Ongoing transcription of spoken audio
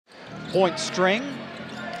4-point string.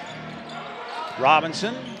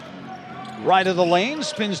 Robinson, right of the lane,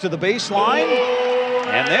 spins to the baseline,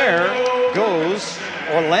 and there goes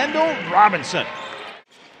Orlando Robinson.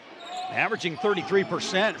 Averaging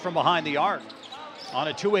 33% from behind the arc on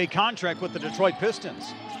a two-way contract with the Detroit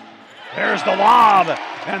Pistons. There's the lob,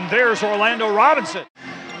 and there's Orlando Robinson.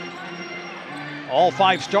 All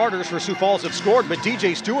 5 starters for Sioux Falls have scored, but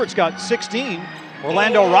DJ Stewart's got 16.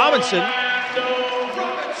 Orlando Robinson.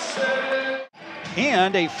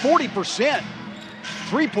 And a 40%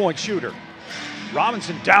 three-point shooter.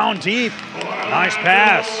 Robinson down deep. Nice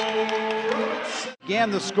pass.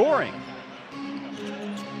 Began the scoring.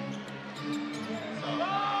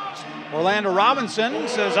 Orlando Robinson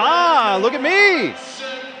says, look at me.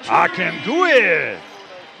 I can do it.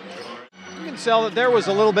 You can tell that there was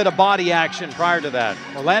a little bit of body action prior to that.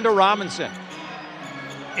 Orlando Robinson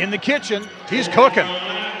in the kitchen. He's cooking.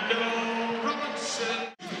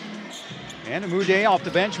 And Amude off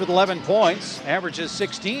the bench with 11 points. Averages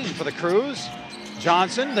 16 for the Crews.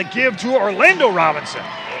 Johnson, the give to Orlando Robinson.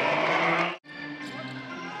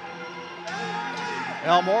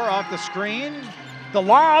 Elmore off the screen. The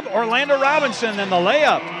lob, Orlando Robinson, and the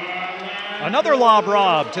layup. Another lob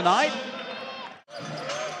rob tonight.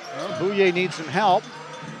 Well, Bouye needs some help.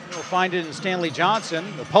 We'll find it in Stanley Johnson.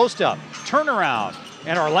 The post up, turnaround,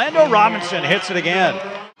 and Orlando Robinson hits it again.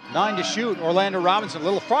 9 to shoot. Orlando Robinson a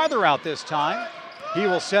little farther out this time. He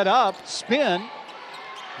will set up, spin,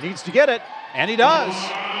 needs to get it, and he does.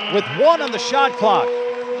 With 1 on the shot clock.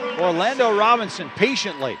 Orlando Robinson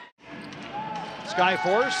patiently.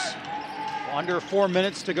 Skyforce, under 4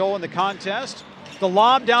 minutes to go in the contest. The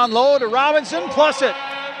lob down low to Robinson, plus it.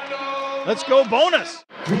 Let's go bonus.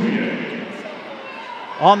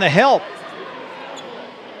 On the help.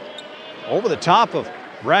 Over the top of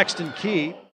Braxton Key.